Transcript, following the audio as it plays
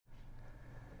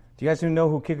Do you guys know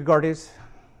who Kierkegaard is?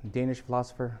 Danish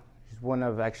philosopher. He's one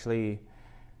of, actually,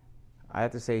 I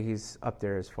have to say he's up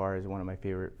there as far as one of my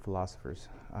favorite philosophers,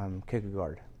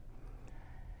 Kierkegaard.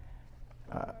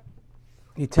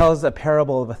 He tells a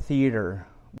parable of a theater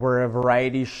where a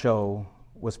variety show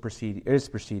is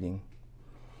proceeding.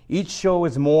 Each show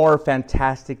is more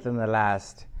fantastic than the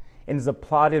last and is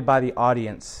applauded by the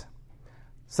audience.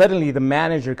 Suddenly, the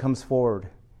manager comes forward.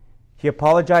 He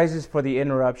apologizes for the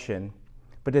interruption,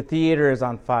 but the theater is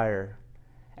on fire,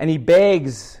 and he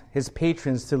begs his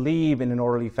patrons to leave in an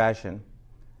orderly fashion.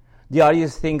 The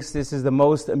audience thinks this is the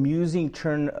most amusing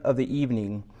turn of the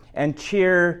evening and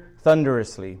cheer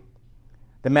thunderously.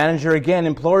 The manager again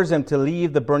implores them to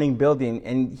leave the burning building,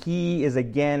 and he is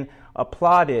again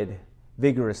applauded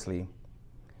vigorously.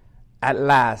 At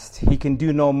last, he can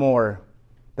do no more.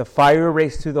 The fire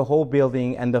raced through the whole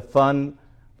building and the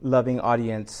fun-loving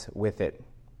audience with it.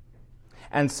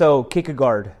 And so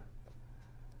Kierkegaard,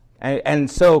 and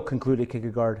so concluded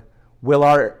Kierkegaard, will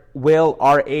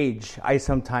our age, I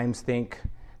sometimes think,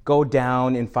 go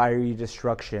down in fiery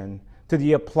destruction to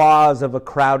the applause of a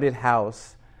crowded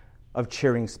house of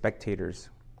cheering spectators.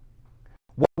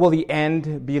 What will the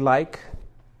end be like?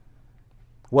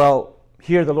 Well,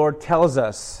 here the Lord tells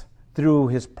us through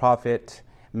his prophet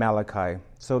Malachi.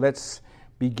 So let's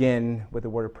begin with a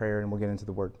word of prayer and we'll get into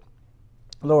the word.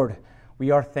 Lord, we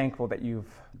are thankful that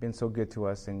you've been so good to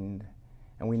us, and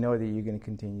we know that you're going to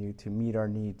continue to meet our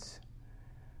needs.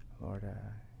 Lord,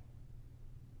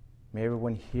 may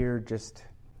everyone here just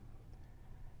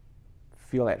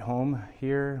feel at home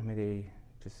here. May they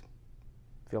just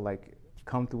feel like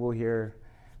comfortable here,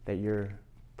 that your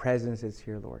presence is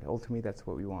here, Lord. Ultimately, that's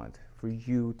what we want, for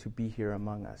you to be here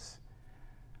among us.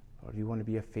 Lord, we want to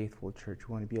be a faithful church.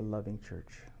 We want to be a loving church,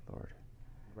 Lord.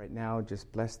 Right now,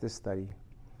 just bless this study.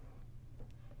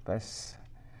 Bless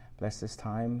this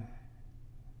time.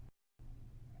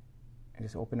 And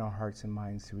just open our hearts and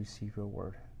minds to receive your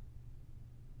word.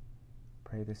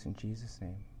 Pray this in Jesus'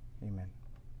 name. Amen.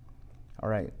 All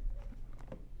right.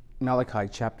 Malachi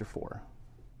chapter 4.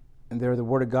 And there the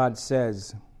word of God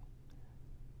says,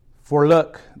 "For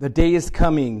look, the day is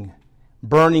coming,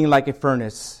 burning like a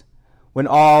furnace, when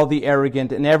all the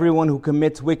arrogant and everyone who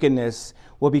commits wickedness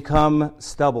will become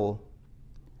stubble.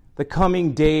 The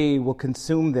coming day will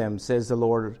consume them, says the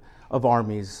Lord of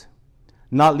armies,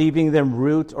 not leaving them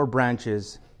root or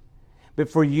branches. But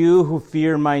for you who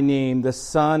fear my name, the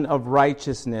Son of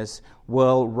Righteousness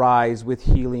will rise with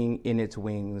healing in its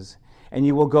wings, and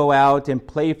you will go out and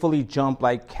playfully jump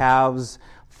like calves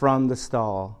from the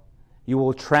stall. You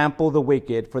will trample the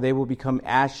wicked, for they will become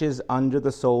ashes under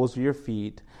the soles of your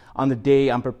feet on the day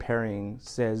I'm preparing,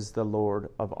 says the Lord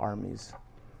of armies."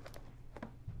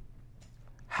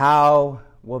 How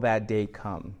will that day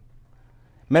come?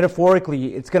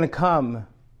 Metaphorically, it's going to come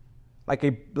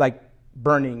like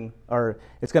burning, or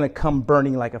it's going to come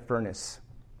burning like a furnace.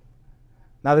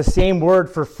 Now, the same word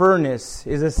for furnace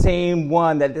is the same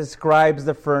one that describes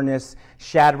the furnace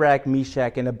Shadrach,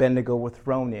 Meshach, and Abednego were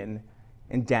thrown in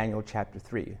Daniel chapter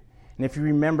 3. And if you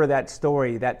remember that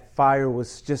story, that fire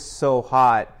was just so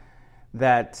hot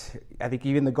that I think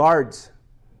even the guards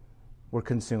were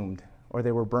consumed, or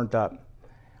they were burnt up.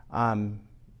 And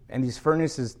these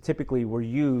furnaces typically were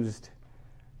used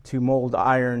to mold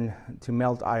iron, to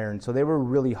melt iron. So they were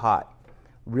really hot,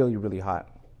 really, really hot.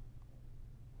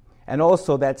 And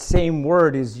also that same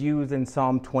word is used in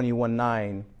Psalm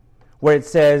 21:9, where it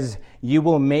says, "You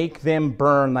will make them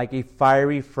burn like a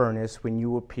fiery furnace when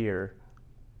you appear.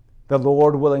 The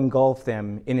Lord will engulf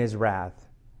them in his wrath,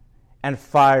 and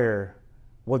fire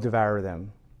will devour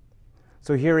them."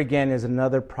 So here again is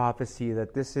another prophecy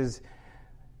that this is,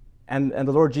 and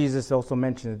the Lord Jesus also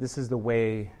mentioned that this is the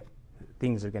way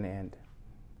things are going to end,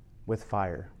 with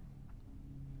fire.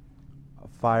 A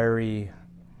fiery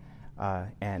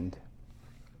end.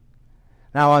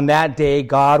 Now on that day,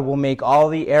 God will make all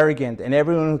the arrogant and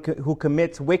everyone who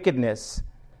commits wickedness,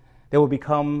 they will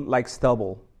become like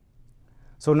stubble.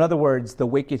 So in other words, the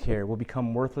wicked here will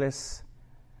become worthless,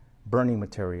 burning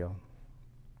material.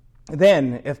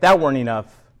 Then, if that weren't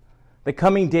enough, the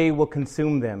coming day will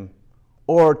consume them,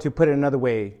 or to put it another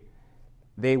way,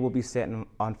 they will be set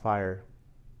on fire.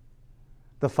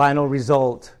 The final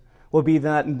result will be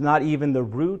that not even the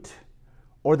root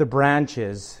or the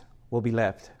branches will be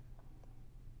left.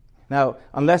 Now,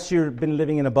 unless you've been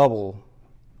living in a bubble,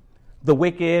 the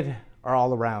wicked are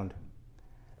all around.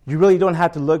 You really don't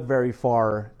have to look very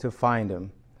far to find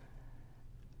them.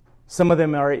 Some of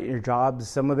them are at your jobs,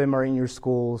 some of them are in your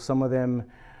school, some of them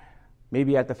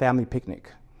maybe at the family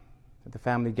picnic, at the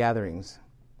family gatherings.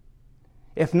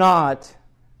 If not,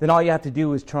 then all you have to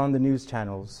do is turn on the news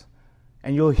channels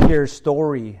And you'll hear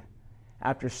story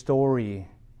after story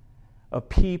of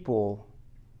people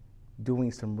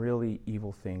doing some really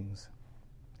evil things.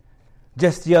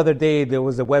 Just the other day, there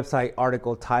was a website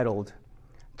article titled,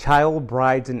 "Child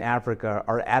Brides in Africa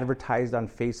are advertised on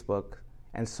Facebook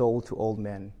and sold to old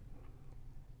men."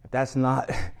 If that's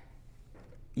not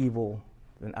evil,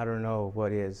 then I don't know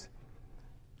what is.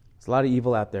 There's a lot of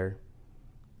evil out there.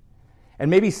 And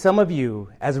maybe some of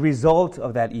you, as a result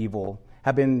of that evil,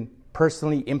 have been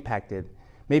personally impacted.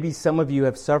 Maybe some of you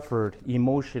have suffered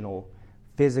emotional,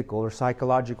 physical, or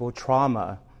psychological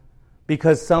trauma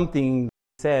because something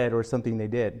said or something they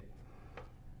did.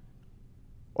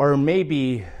 Or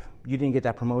maybe you didn't get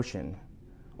that promotion,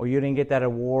 or you didn't get that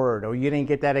award, or you didn't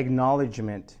get that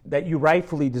acknowledgement that you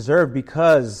rightfully deserve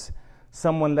because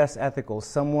someone less ethical,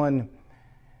 someone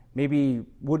maybe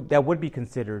that would be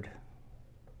considered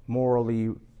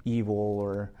morally evil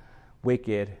or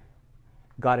wicked,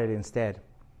 got it instead.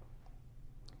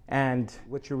 And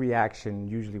what's your reaction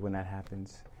usually when that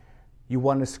happens? You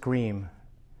want to scream.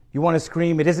 You want to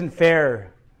scream, "It isn't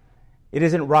fair. It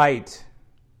isn't right."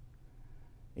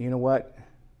 You know what?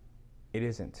 It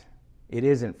isn't. It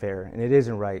isn't fair and it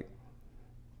isn't right.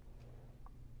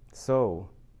 So,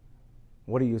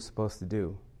 what are you supposed to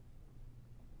do?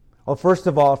 Well, first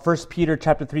of all, 1 Peter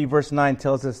chapter 3, verse 9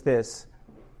 tells us this: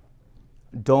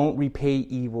 don't repay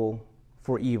evil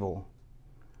for evil.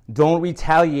 Don't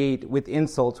retaliate with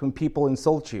insults when people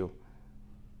insult you.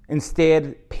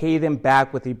 Instead, pay them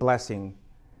back with a blessing.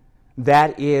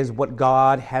 That is what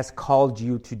God has called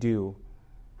you to do,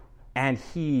 and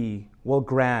He will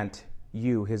grant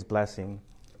you His blessing.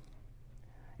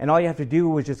 And all you have to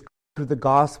do is just go through the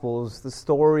Gospels, the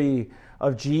story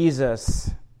of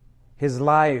Jesus, His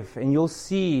life, and you'll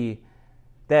see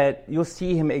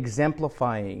Him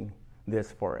exemplifying this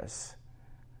for us.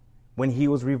 When He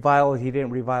was reviled, He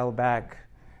didn't revile back.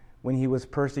 When He was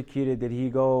persecuted, did He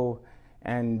go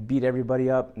and beat everybody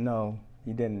up? No,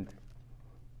 He didn't.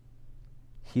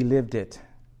 He lived it.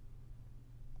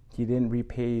 He didn't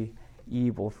repay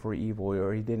evil for evil,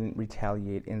 or He didn't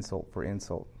retaliate insult for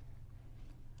insult.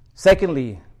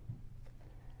 Secondly,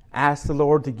 ask the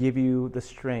Lord to give you the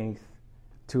strength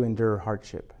to endure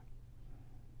hardship.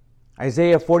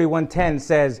 Isaiah 41:10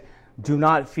 says, "Do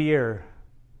not fear,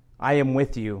 I am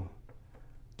with you.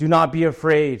 Do not be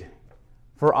afraid,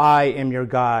 for I am your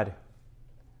God.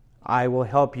 I will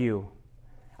help you.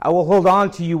 I will hold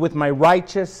on to you with my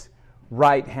righteous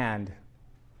right hand."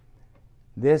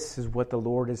 This is what the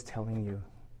Lord is telling you.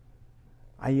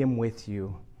 I am with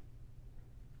you.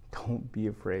 Don't be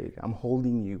afraid. I'm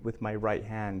holding you with my right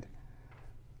hand.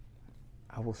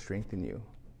 I will strengthen you.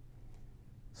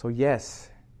 So yes,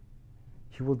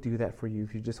 He will do that for you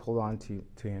if you just hold on to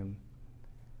Him.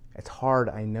 It's hard,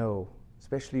 I know,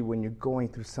 especially when you're going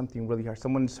through something really hard.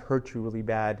 Someone's hurt you really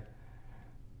bad.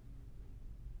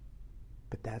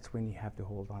 But that's when you have to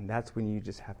hold on. That's when you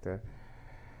just have to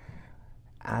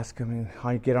ask Him,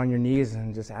 and get on your knees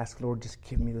and just ask, "Lord, just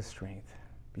give me the strength,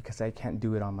 because I can't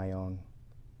do it on my own."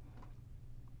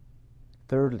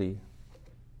 Thirdly,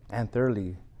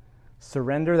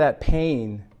 surrender that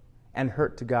pain and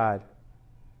hurt to God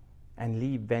and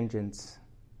leave vengeance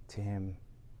to Him.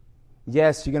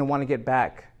 Yes, you're going to want to get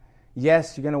back.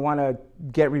 Yes, you're going to want to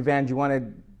get revenge. You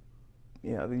want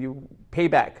to, you pay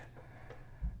back.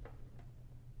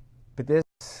 But this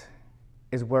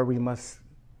is where we must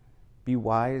be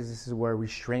wise. This is where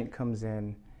restraint comes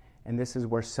in. And this is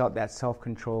where that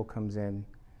self-control comes in.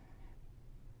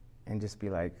 And just be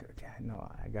like, okay, no,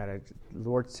 the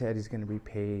Lord said He's going to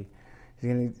repay.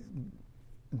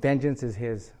 Vengeance is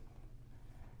His.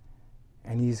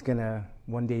 And He's going to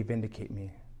one day vindicate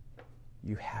me.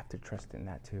 You have to trust in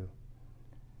that too.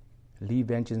 Leave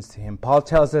vengeance to Him. Paul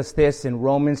tells us this in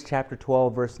Romans chapter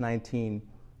 12, verse 19.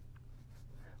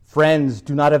 "Friends,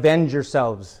 do not avenge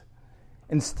yourselves.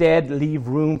 Instead, leave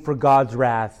room for God's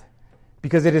wrath,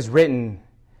 because it is written,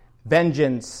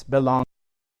 'Vengeance belongs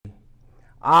to me.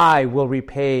 I will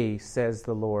repay,' says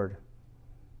the Lord."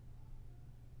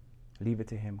 Leave it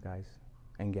to Him, guys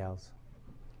and gals.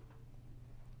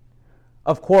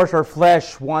 Of course, our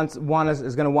flesh is going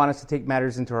to want us to take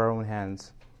matters into our own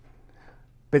hands.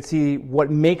 But see, what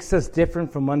makes us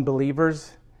different from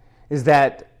unbelievers is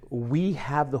that we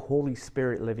have the Holy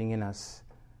Spirit living in us.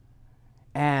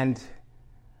 And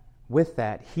with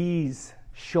that, He's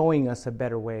showing us a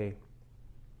better way.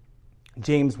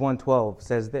 James 1:12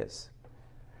 says this: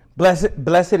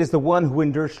 Blessed is the one who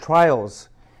endures trials,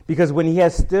 because when he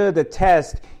has stood the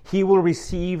test, he will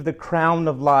receive the crown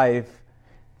of life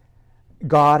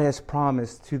God has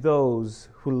promised to those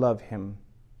who love Him.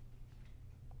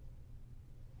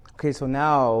 Okay, so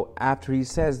now, after he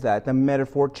says that, the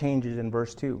metaphor changes in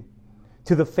verse 2.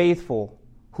 To the faithful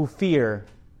who fear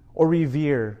or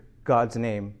revere God's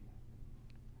name.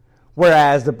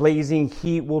 Whereas the blazing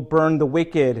heat will burn the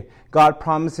wicked, God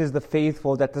promises the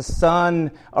faithful that the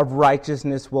sun of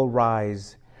righteousness will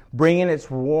rise, bringing its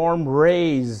warm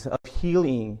rays of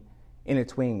healing in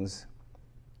its wings.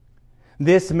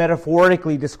 This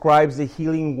metaphorically describes the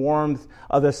healing warmth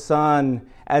of the sun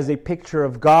as a picture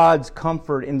of God's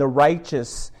comfort in the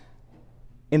righteous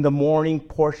in the morning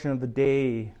portion of the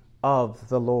day of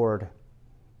the Lord.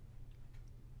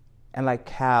 And like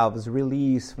calves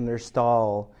released from their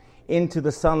stall into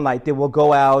the sunlight, they will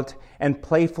go out and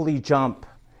playfully jump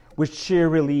with sheer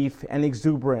relief and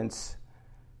exuberance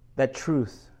that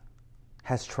truth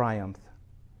has triumphed.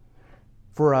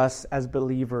 For us as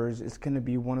believers, it's going to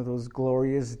be one of those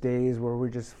glorious days where we're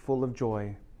just full of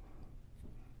joy.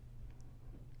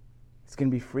 It's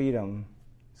going to be freedom.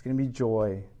 It's going to be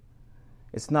joy.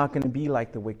 It's not going to be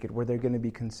like the wicked where they're going to be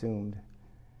consumed.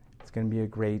 It's going to be a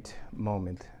great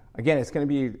moment. Again, it's going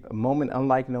to be a moment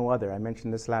unlike no other. I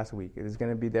mentioned this last week. It is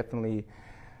going to be definitely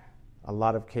a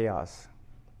lot of chaos.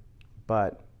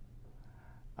 But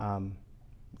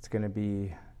it's going to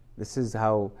be, this is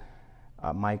how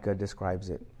Micah describes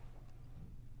it.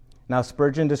 Now,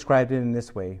 Spurgeon described it in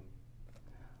this way.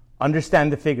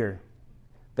 Understand the figure.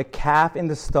 The calf in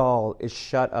the stall is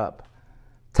shut up,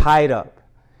 tied up,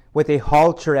 with a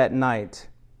halter at night.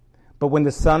 But when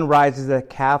the sun rises, the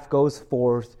calf goes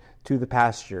forth to the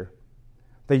pasture.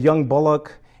 The young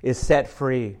bullock is set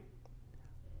free.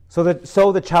 So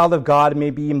the child of God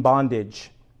may be in bondage.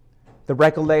 The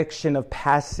recollection of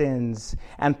past sins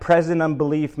and present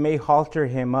unbelief may halter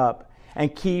him up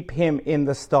and keep him in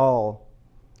the stall.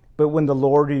 But when the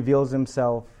Lord reveals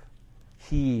himself,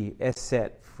 he is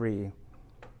set free.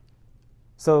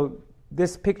 So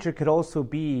this picture could also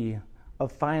be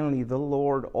of finally the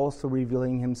Lord also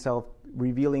revealing himself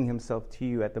to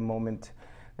you at the moment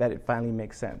that it finally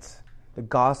makes sense. The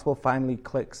gospel finally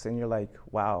clicks and you're like,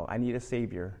 wow, I need a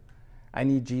Savior. I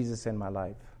need Jesus in my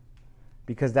life.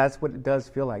 Because that's what it does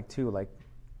feel like too, like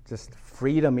just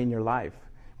freedom in your life.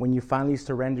 When you finally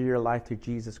surrender your life to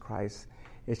Jesus Christ,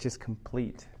 it's just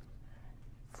complete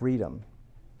freedom.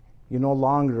 You're no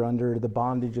longer under the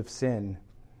bondage of sin.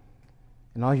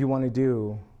 And all you want to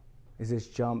do is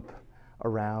just jump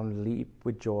around, leap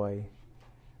with joy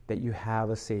that you have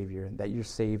a Savior, that you're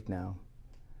saved now.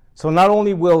 So not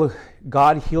only will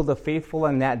God heal the faithful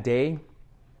on that day,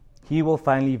 he will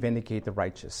finally vindicate the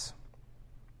righteous.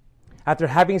 After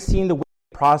having seen the wicked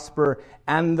prosper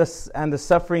and the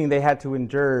suffering they had to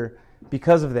endure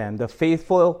because of them, the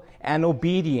faithful and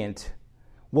obedient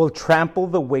will trample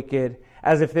the wicked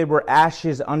as if they were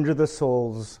ashes under the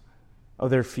soles of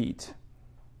their feet.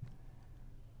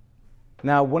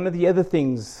 Now, one of the other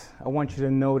things I want you to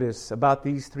notice about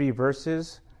these three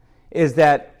verses is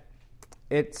that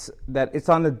it's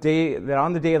on the day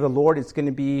of the Lord, it's going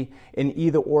to be an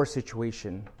either-or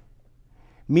situation.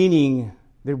 Meaning,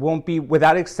 there won't be,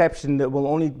 without exception, there will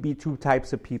only be two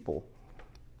types of people.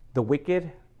 The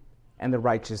wicked and the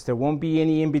righteous. There won't be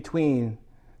any in between.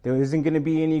 There isn't going to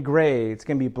be any gray. It's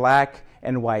going to be black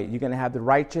and white. You're going to have the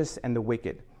righteous and the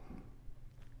wicked.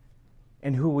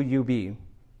 And who will you be?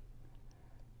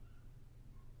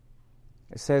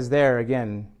 It says there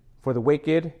again, for the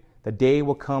wicked, the day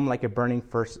will come like a burning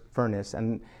furnace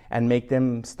and make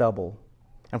them stubble.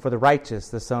 And for the righteous,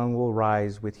 the sun will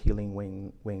rise with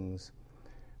healing wings.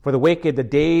 For the wicked, the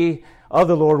day of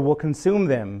the Lord will consume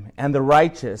them, and the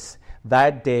righteous,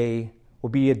 that day will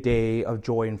be a day of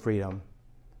joy and freedom.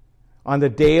 On the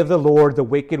day of the Lord, the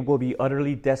wicked will be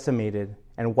utterly decimated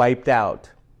and wiped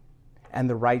out, and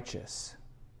the righteous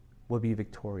will be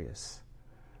victorious.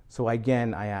 So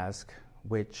again, I ask,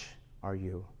 which are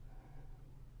you?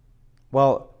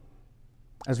 Well,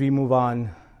 as we move on,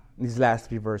 these last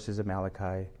three verses of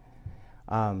Malachi,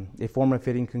 they form a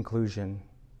fitting conclusion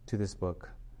to this book.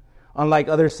 Unlike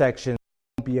other sections,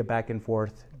 it won't be a back and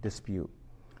forth dispute.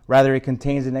 Rather, it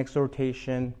contains an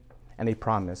exhortation and a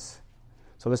promise.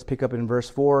 So let's pick up in verse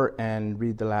 4 and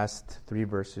read the last three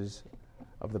verses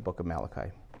of the book of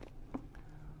Malachi.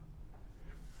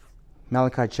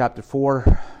 Malachi chapter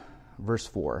 4, verse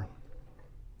 4.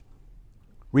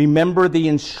 Remember the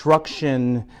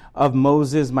instruction of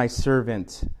Moses, my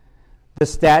servant, the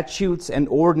statutes and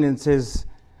ordinances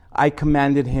I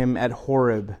commanded him at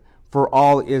Horeb for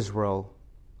all Israel.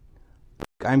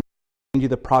 I'm sending you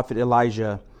the prophet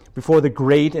Elijah before the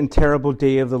great and terrible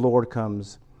day of the Lord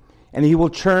comes. And he will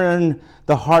turn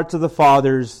the hearts of the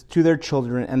fathers to their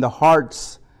children and the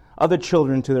hearts of the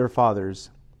children to their fathers.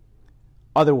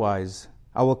 Otherwise,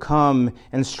 I will come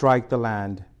and strike the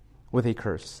land with a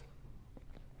curse.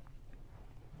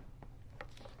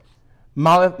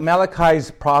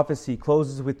 Malachi's prophecy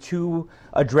closes with two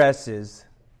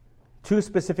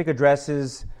specific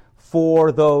addresses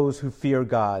for those who fear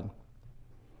God.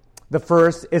 The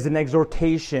first is an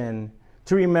exhortation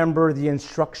to remember the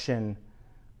instruction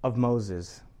of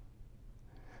Moses.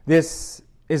 This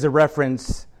is a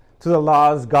reference to the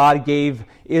laws God gave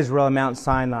Israel at Mount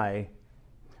Sinai,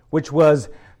 which was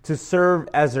to serve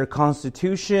as their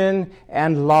constitution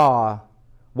and law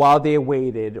while they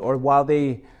waited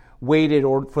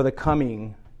for the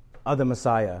coming of the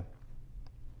Messiah.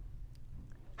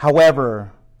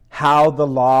 However, how the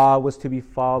law was to be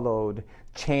followed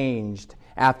changed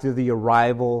after the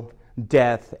arrival,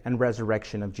 death, and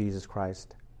resurrection of Jesus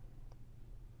Christ.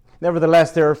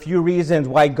 Nevertheless, there are a few reasons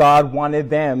why God wanted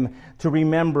them to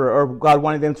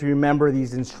remember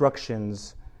these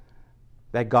instructions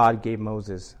that God gave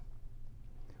Moses.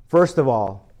 First of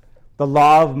all, the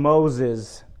law of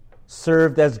Moses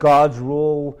served as God's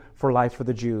rule for life for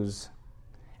the Jews.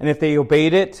 And if they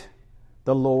obeyed it,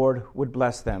 the Lord would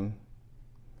bless them.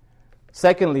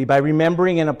 Secondly, by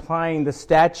remembering and applying the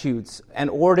statutes and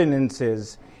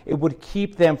ordinances, it would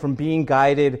keep them from being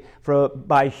guided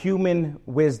by human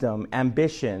wisdom,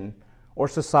 ambition, or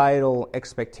societal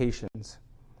expectations.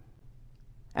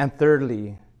 And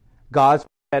thirdly, God's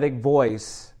prophetic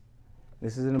voice,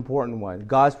 this is an important one,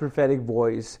 God's prophetic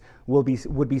voice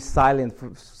would be silent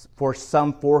for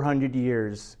some 400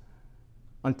 years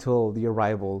until the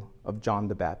arrival of John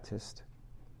the Baptist.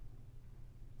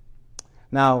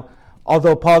 Now,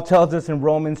 although Paul tells us in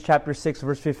Romans chapter 6,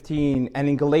 verse 15, and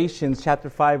in Galatians chapter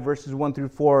 5, verses 1 through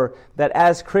 4, that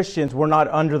as Christians we're not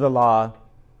under the law,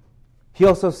 he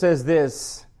also says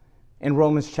this in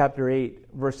Romans chapter 8,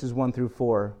 verses 1 through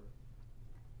 4.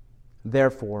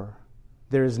 Therefore,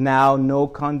 there is now no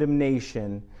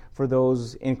condemnation for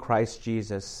those in Christ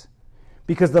Jesus,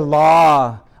 because the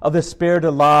law of the Spirit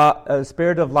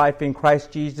of life in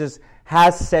Christ Jesus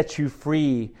has set you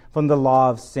free from the law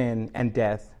of sin and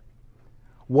death.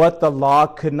 What the law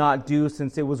could not do,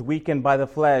 since it was weakened by the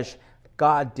flesh,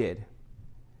 God did.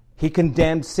 He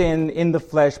condemned sin in the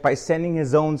flesh by sending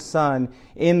his own Son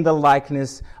in the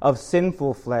likeness of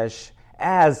sinful flesh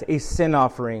as a sin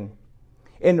offering,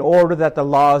 in order that the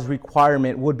law's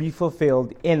requirement would be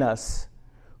fulfilled in us,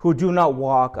 who do not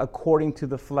walk according to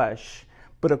the flesh,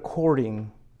 but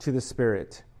according to the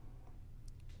Spirit.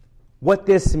 What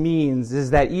this means is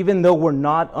that even though we're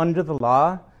not under the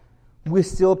law, we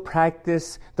still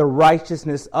practice the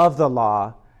righteousness of the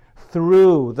law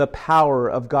through the power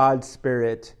of God's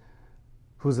Spirit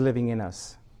who's living in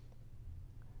us.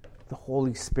 The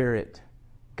Holy Spirit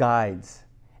guides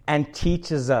and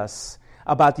teaches us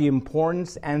about the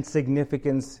importance and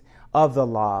significance of the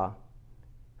law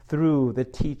through the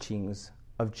teachings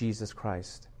of Jesus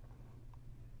Christ.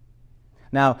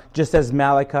 Now, just as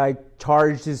Malachi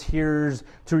charged his hearers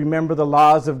to remember the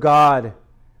laws of God,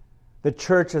 the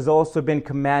church has also been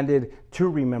commanded to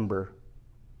remember.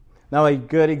 Now, a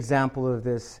good example of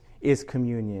this is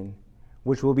communion,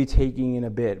 which we'll be taking in a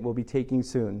bit. We'll be taking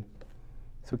soon.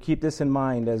 So keep this in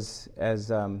mind as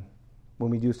when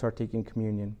we do start taking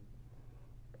communion.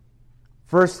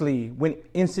 Firstly, when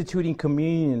instituting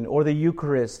communion or the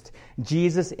Eucharist,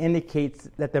 Jesus indicates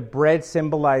that the bread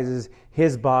symbolizes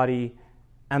his body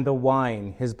and the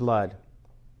wine, his blood.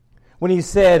 When he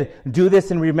said, "Do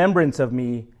this in remembrance of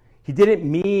me," he didn't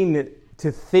mean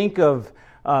to think about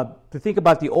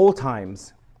the old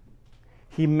times.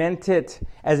 He meant it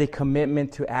as a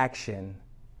commitment to action.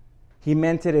 He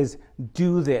meant it as,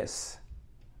 do this.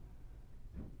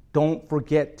 Don't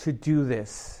forget to do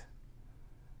this.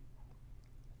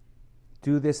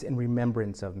 Do this in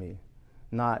remembrance of me.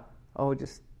 Not,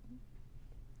 just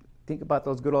think about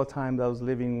those good old times I was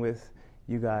living with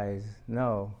you guys.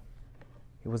 No,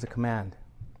 it was a command.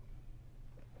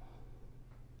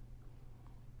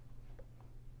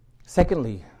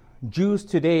 Secondly, Jews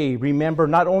today remember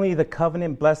not only the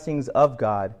covenant blessings of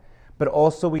God, but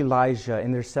also Elijah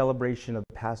in their celebration of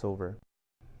the Passover.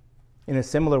 In a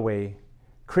similar way,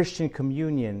 Christian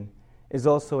communion is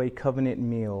also a covenant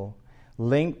meal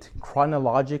linked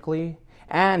chronologically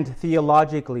and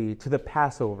theologically to the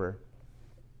Passover.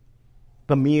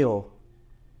 The meal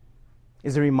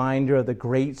is a reminder of the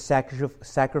great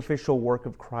sacrificial work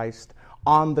of Christ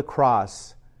on the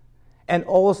cross, and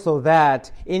also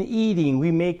that in eating we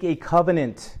make a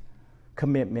covenant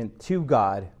commitment to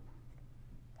God,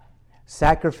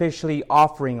 sacrificially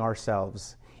offering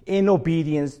ourselves in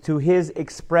obedience to his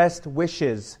expressed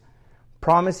wishes,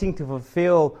 promising to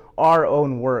fulfill our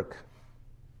own work.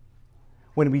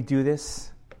 When we do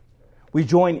this, We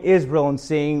join Israel in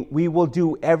saying, we will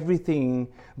do everything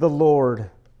the Lord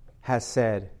has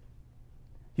said.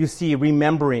 You see,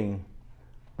 remembering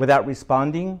without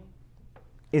responding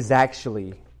is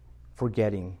actually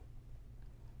forgetting.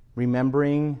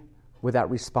 Remembering without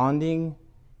responding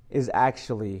is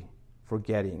actually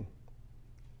forgetting.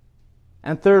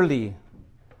 And thirdly,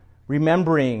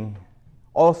 remembering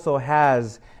also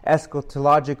has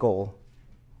eschatological,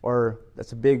 or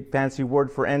that's a big fancy word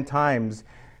for end times,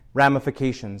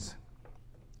 ramifications.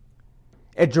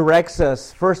 It directs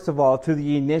us, first of all, to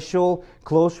the initial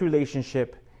close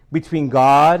relationship between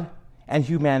God and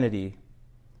humanity,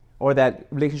 or that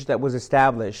relationship that was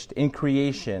established in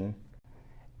creation,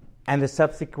 and the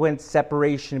subsequent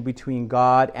separation between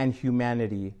God and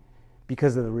humanity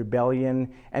because of the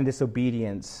rebellion and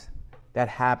disobedience that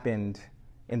happened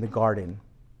in the garden.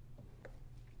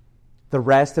 The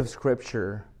rest of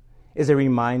Scripture is a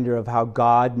reminder of how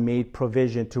God made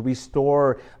provision to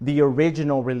restore the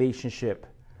original relationship,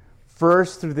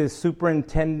 first through the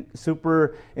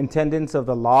superintendence of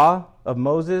the law of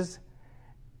Moses,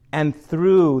 and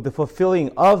through the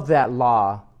fulfilling of that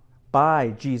law by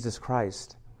Jesus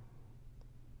Christ.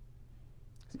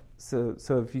 So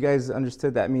if you guys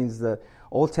understood, that means the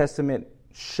Old Testament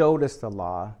showed us the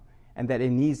law and that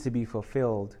it needs to be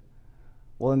fulfilled.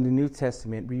 Well, in the New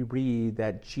Testament, we read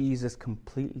that Jesus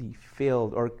completely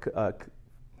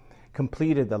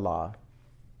completed the law.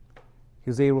 He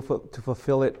was able to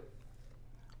fulfill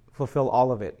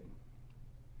all of it.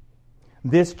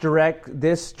 This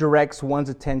directs one's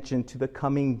attention to the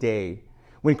coming day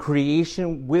when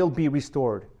creation will be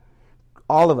restored.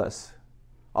 All of us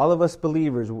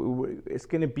believers, it's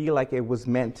going to be like it was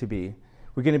meant to be.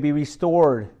 We're going to be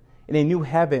restored in a new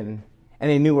heaven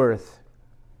and a new earth,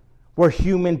 where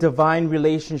human divine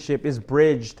relationship is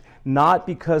bridged not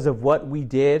because of what we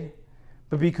did,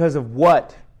 but because of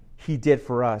what He did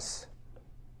for us.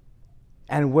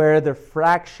 And where the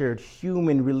fractured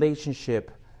human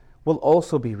relationship will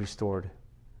also be restored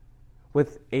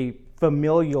with a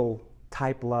familial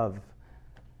type love,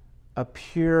 a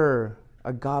pure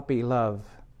agape love,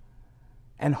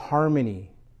 and harmony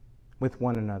with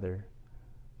one another.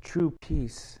 True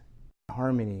peace,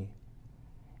 harmony,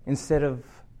 instead of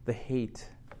the hate,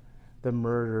 the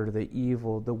murder, the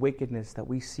evil, the wickedness that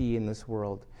we see in this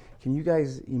world. Can you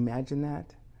guys imagine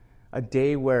that? A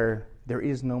day where there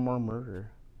is no more murder,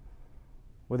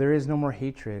 where there is no more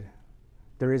hatred,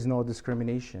 there is no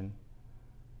discrimination,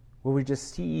 where we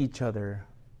just see each other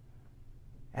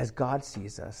as God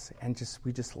sees us, and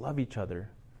we just love each other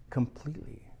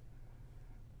completely.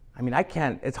 I mean,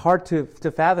 it's hard to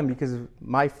fathom, because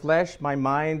my flesh, my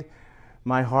mind,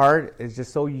 my heart is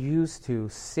just so used to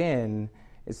sin.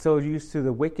 It's so used to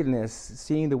the wickedness,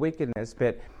 seeing the wickedness.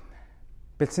 But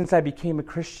since I became a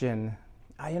Christian,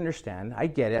 I understand. I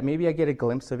get it. Maybe I get a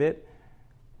glimpse of it.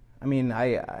 I mean,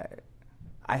 I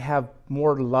have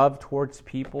more love towards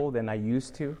people than I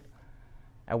used to.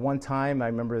 At one time, I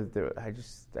remember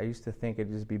I used to think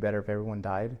it'd just be better if everyone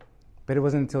died. But it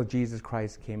wasn't until Jesus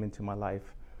Christ came into my life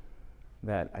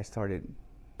that I started,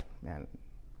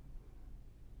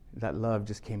 that love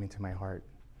just came into my heart.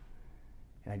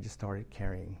 And I just started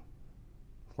caring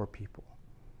for people.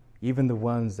 Even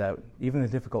the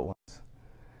difficult ones.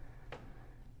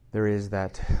 There is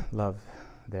that love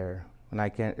there. And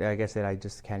like I said, I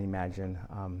just can't imagine.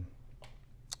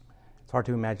 It's hard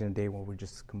to imagine a day where we're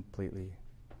just completely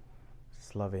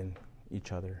just loving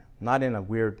each other. Not in a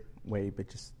weird way, but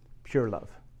just pure love.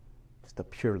 Just a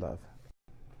pure love.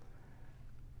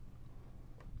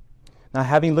 Now,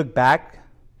 having looked back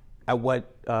at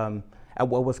what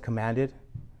was commanded,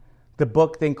 the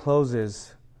book then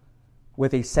closes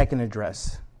with a second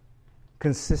address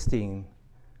consisting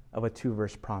of a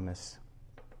 2-verse promise.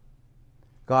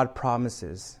 God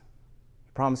promises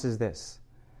this,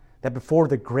 that before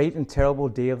the great and terrible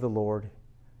day of the Lord,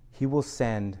 He will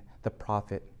send the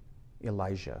prophet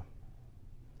Elijah.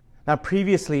 Now,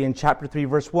 previously in chapter 3,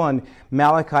 verse 1,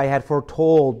 Malachi had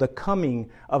foretold the coming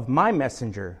of my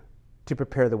messenger to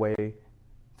prepare the way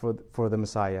for the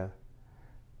Messiah.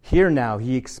 Here now,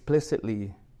 he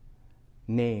explicitly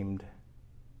named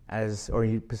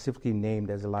he specifically named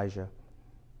as Elijah.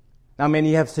 Now,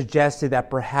 many have suggested that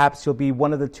perhaps he'll be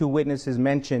one of the 2 witnesses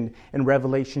mentioned in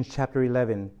Revelation chapter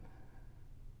 11.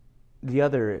 The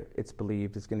other, it's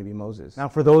believed, is going to be Moses. Now,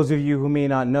 for those of you who may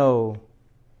not know,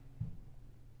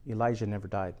 Elijah never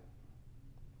died,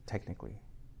 technically.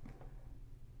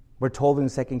 We're told in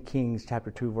 2 Kings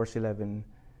chapter 2, verse 11,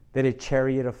 that a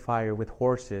chariot of fire with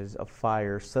horses of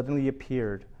fire suddenly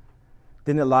appeared.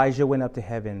 Then Elijah went up to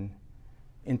heaven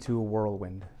into a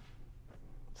whirlwind.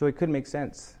 So it could make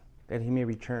sense that he may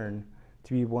return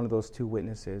to be one of those two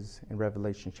witnesses in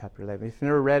Revelation chapter 11. If you've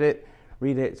never read it,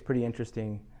 read it. It's pretty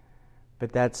interesting.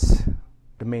 But that's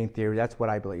the main theory. That's what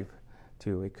I believe,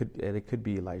 too. It could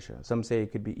be Elijah. Some say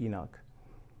it could be Enoch,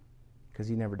 because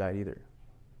he never died either.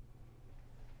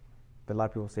 But a lot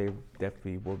of people say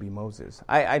definitely will be Moses.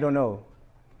 I don't know.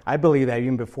 I believe that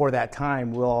even before that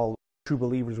time, all true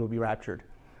believers will be raptured.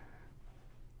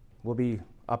 We'll be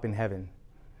up in heaven.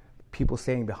 People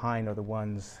staying behind are the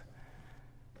ones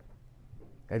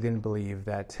that didn't believe,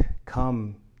 that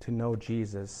come to know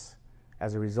Jesus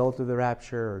as a result of the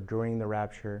rapture or during the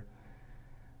rapture.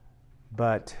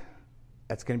 But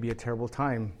that's going to be a terrible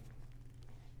time,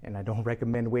 and I don't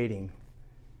recommend waiting,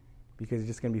 because it's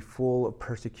just going to be full of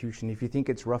persecution. If you think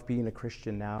it's rough being a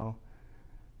Christian now,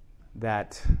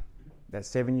 that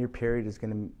 7-year period is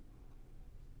going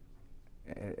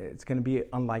to be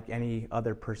unlike any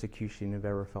other persecution you've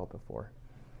ever felt before.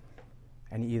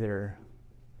 And either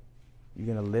you're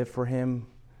going to live for him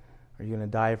or you're going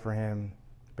to die for him,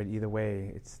 but either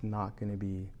way, it's not going to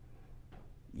be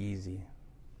easy.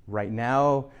 Right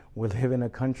now, we live in a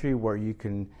country where you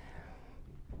can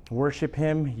worship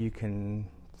him, you can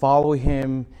follow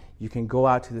him, you can go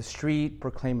out to the street,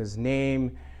 proclaim his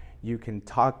name, you can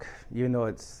talk, even though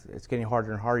it's getting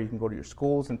harder and harder, you can go to your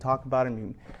schools and talk about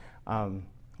him.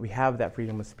 We have that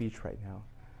freedom of speech right now.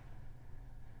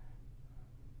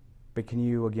 But can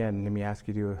you, again, let me ask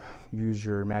you to use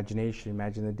your imagination.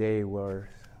 Imagine the day where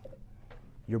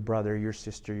your brother, your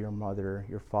sister, your mother,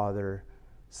 your father,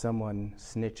 someone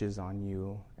snitches on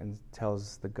you and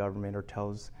tells the government or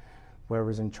tells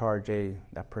whoever's in charge, hey,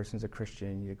 that person's a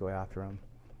Christian, you need to go after him.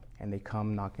 And they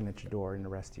come knocking at your door and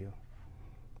arrest you.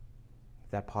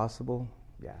 Is that possible?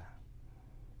 Yeah.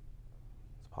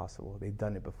 It's possible. They've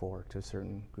done it before to a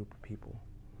certain group of people.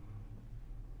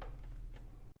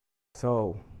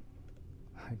 So,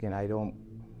 again,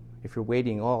 if you're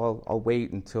waiting, I'll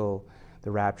wait until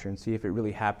the rapture and see if it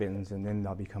really happens, and then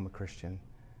I'll become a Christian.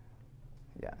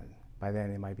 Yeah, by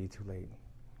then it might be too late.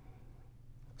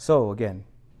 So, again,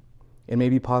 it may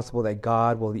be possible that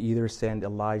God will either send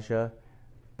Elijah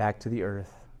back to the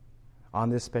earth on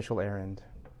this special errand,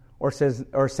 or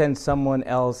send someone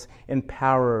else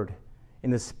empowered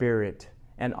in the spirit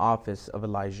and office of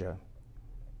Elijah.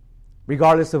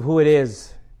 Regardless of who it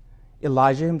is,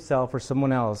 Elijah himself or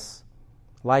someone else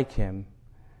like him,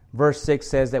 verse 6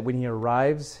 says that when he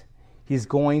arrives, he's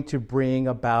going to bring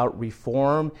about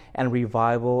reform and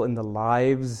revival in the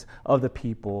lives of the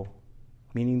people,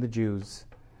 meaning the Jews.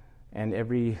 And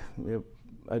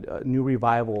a new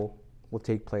revival will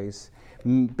take place,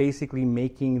 basically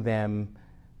making them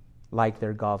like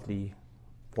their godly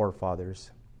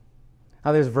forefathers.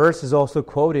 Now, this verse is also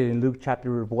quoted in Luke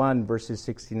chapter 1, verses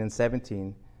 16 and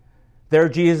 17. There,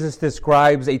 Jesus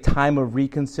describes a time of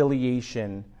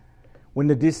reconciliation when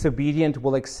the disobedient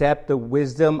will accept the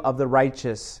wisdom of the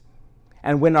righteous,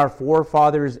 and when our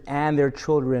forefathers and their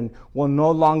children will no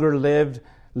longer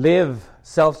live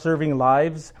self-serving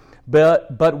lives,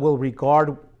 but will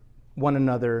regard one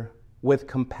another with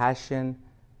compassion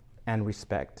and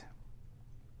respect.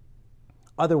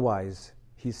 Otherwise,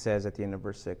 he says at the end of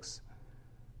verse 6,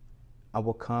 I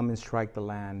will come and strike the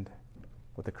land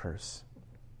with a curse.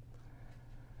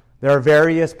 There are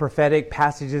various prophetic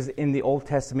passages in the Old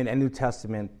Testament and New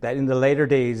Testament that in the later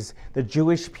days, the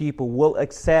Jewish people will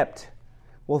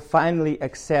finally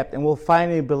accept, and will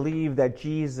finally believe that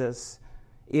Jesus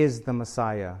is the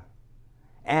Messiah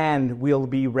and will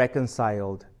be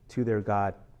reconciled to their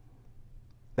God.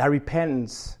 That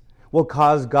repentance will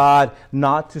cause God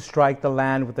not to strike the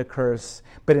land with a curse,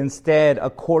 but instead,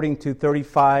 according to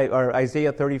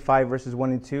Isaiah 35, verses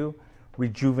 1 and 2,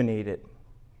 rejuvenate it.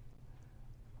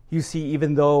 You see,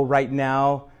 even though right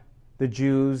now the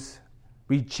Jews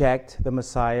reject the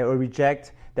Messiah or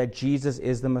reject that Jesus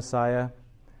is the Messiah,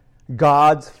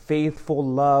 God's faithful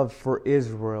love for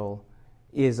Israel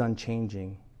is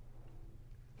unchanging.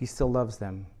 He still loves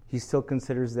them. He still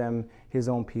considers them his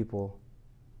own people,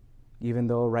 even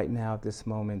though right now at this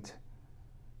moment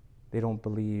they don't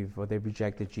believe or they've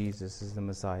rejected Jesus as the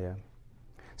Messiah.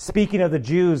 Speaking of the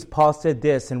Jews, Paul said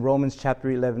this in Romans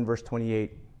chapter 11, verse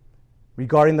 28.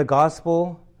 Regarding the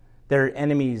gospel, they're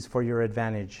enemies for your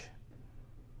advantage.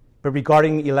 But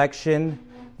regarding election,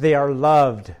 they are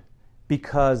loved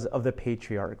because of the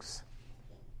patriarchs.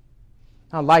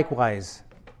 Now, likewise,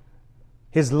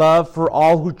 his love for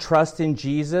all who trust in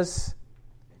Jesus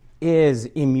is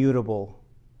immutable.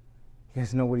 You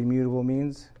guys know what immutable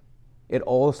means? It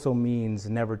also means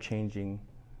never changing.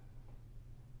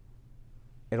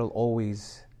 It'll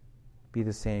always be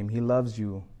the same. He loves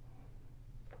you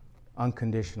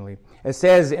unconditionally. It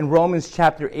says in Romans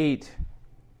chapter 8,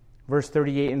 Verse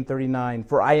 38 and 39,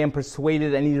 for I am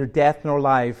persuaded that neither death nor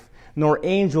life, nor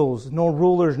angels, nor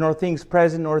rulers, nor things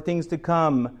present, nor things to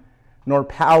come, nor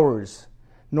powers,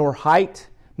 nor height,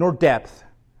 nor depth,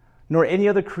 nor any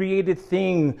other created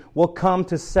thing will come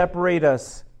to separate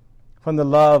us from the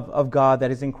love of God that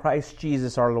is in Christ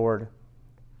Jesus our Lord.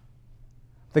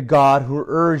 The God who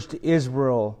urged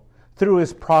Israel through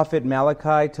his prophet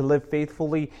Malachi to live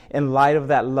faithfully in light of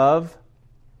that love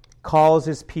calls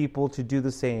his people to do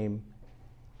the same,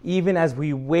 even as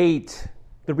we wait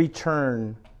the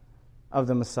return of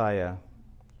the Messiah.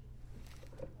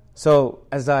 So,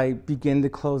 as I begin to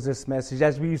close this message,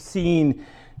 as we've seen,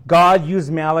 God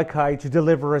used Malachi to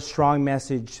deliver a strong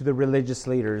message to the religious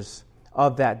leaders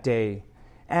of that day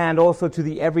and also to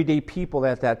the everyday people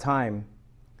at that time.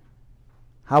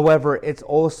 However, it's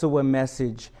also a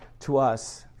message to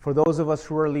us, for those of us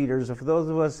who are leaders, or for those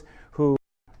of us who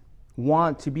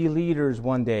want to be leaders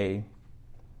one day.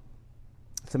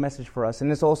 It's a message for us,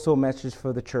 and it's also a message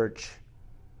for the church,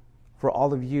 for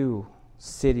all of you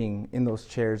sitting in those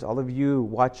chairs, all of you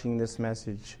watching this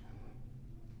message.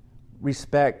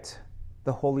 Respect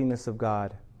the holiness of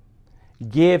God.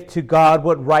 Give to God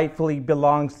what rightfully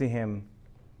belongs to him.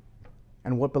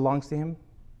 And what belongs to him?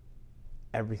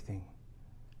 Everything.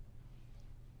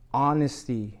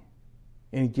 Honesty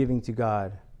in giving to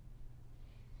God.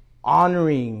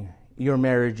 Honoring your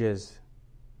marriages.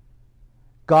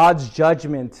 God's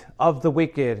judgment of the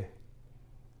wicked.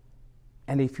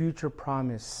 And a future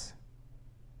promise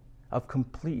of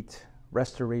complete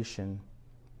restoration.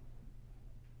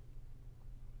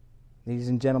 Ladies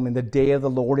and gentlemen, the day of the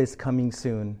Lord is coming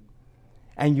soon,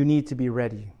 and you need to be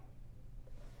ready.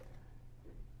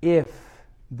 If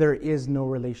there is no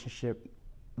relationship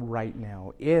right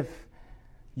now, if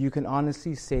you can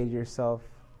honestly say to yourself,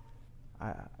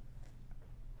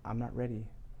 I'm not ready,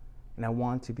 and I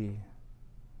want to be.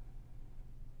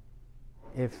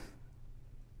 If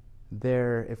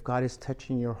God is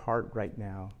touching your heart right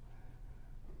now,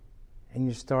 and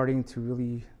you're starting to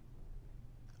really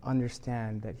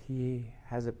understand that he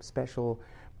has a special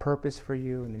purpose for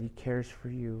you and that he cares for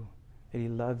you, that he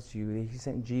loves you, that he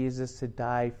sent Jesus to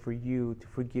die for you, to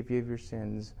forgive you of your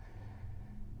sins,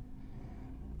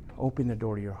 open the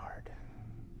door to your heart.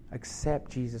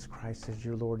 Accept Jesus Christ as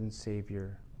your Lord and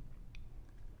Savior.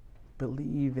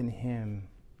 Believe in him.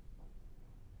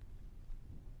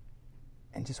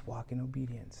 And just walk in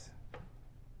obedience.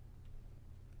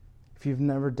 If you've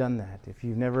never done that, if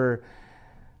you've never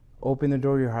opened the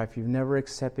door of your heart, if you've never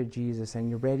accepted Jesus and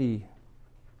you're ready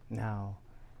now,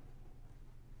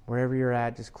 wherever you're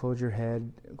at, just close your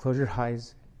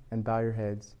eyes and bow your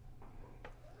heads.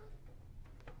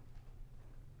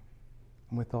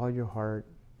 And with all your heart,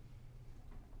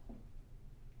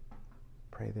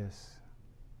 pray this.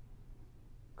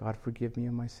 God, forgive me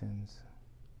of my sins.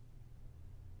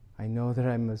 I know that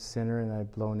I'm a sinner and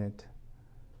I've blown it.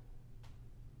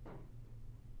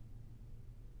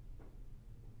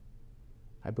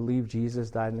 I believe Jesus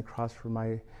died on the cross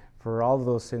for all of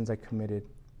those sins I committed.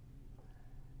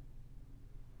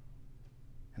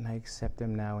 And I accept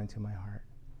him now into my heart.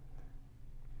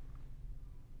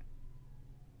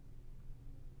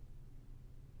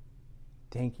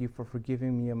 Thank you for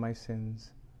forgiving me of my sins.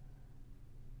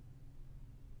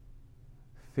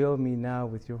 Fill me now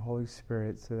with your Holy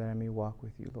Spirit so that I may walk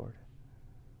with you, Lord.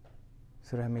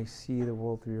 So that I may see the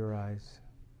world through your eyes.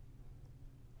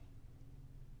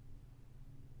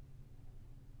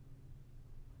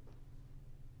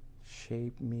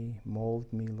 Shape me,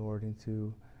 mold me, Lord,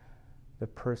 into the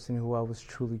person who I was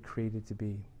truly created to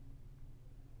be.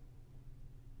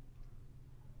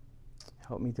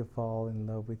 Help me to fall in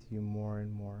love with you more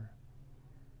and more.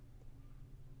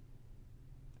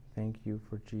 Thank you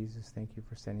for Jesus. Thank you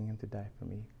for sending him to die for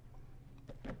me.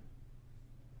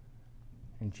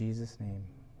 In Jesus' name,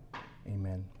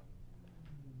 amen.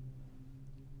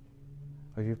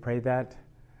 If you prayed that,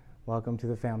 welcome to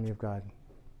the family of God.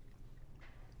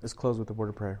 Let's close with a word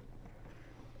of prayer.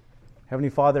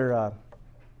 Heavenly Father,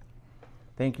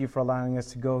 thank you for allowing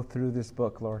us to go through this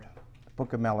book, Lord, the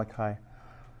book of Malachi.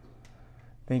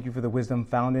 Thank you for the wisdom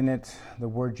found in it, the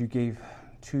words you gave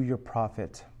to your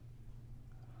prophet.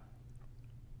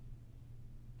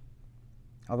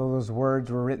 Although those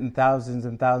words were written thousands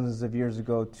and thousands of years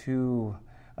ago to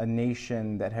a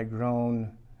nation that had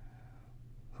grown,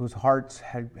 whose hearts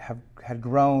had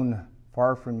grown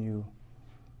far from you,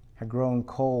 had grown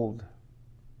cold.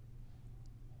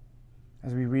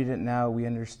 As we read it now, we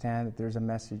understand that there's a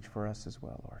message for us as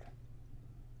well, Lord.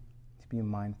 To be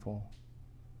mindful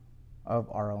of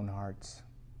our own hearts.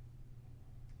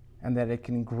 And that it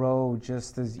can grow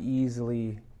just as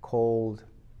easily cold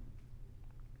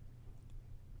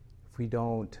we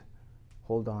don't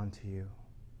hold on to you,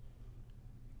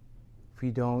 if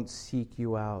we don't seek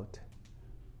you out,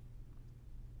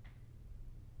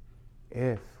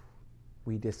 if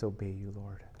we disobey you,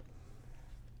 Lord.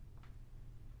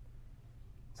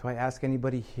 So I ask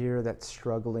anybody here that's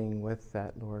struggling with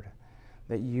that, Lord,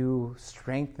 that you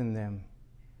strengthen them.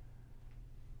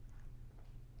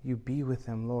 You be with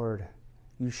them, Lord.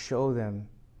 You show them.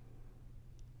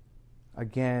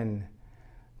 Again,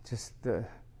 just the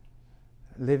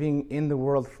living in the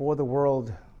world, for the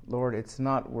world, Lord, it's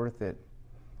not worth it.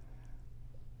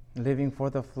 Living for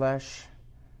the flesh,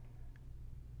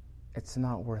 it's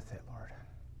not worth it, Lord.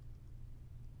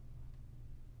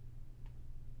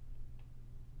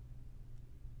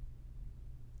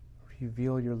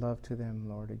 Reveal your love to them,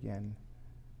 Lord, again.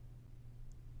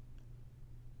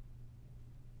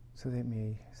 So they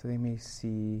may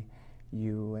see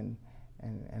you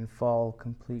and fall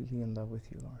completely in love with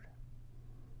you, Lord.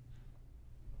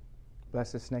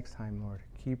 Bless us next time, Lord.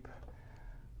 Keep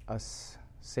us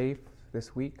safe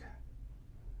this week.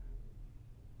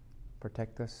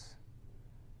 Protect us.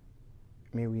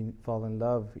 May we fall in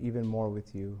love even more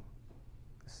with you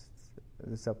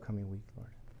this upcoming week,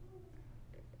 Lord.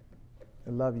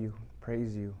 I love you,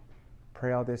 praise you.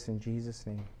 Pray all this in Jesus'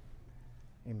 name.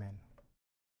 Amen.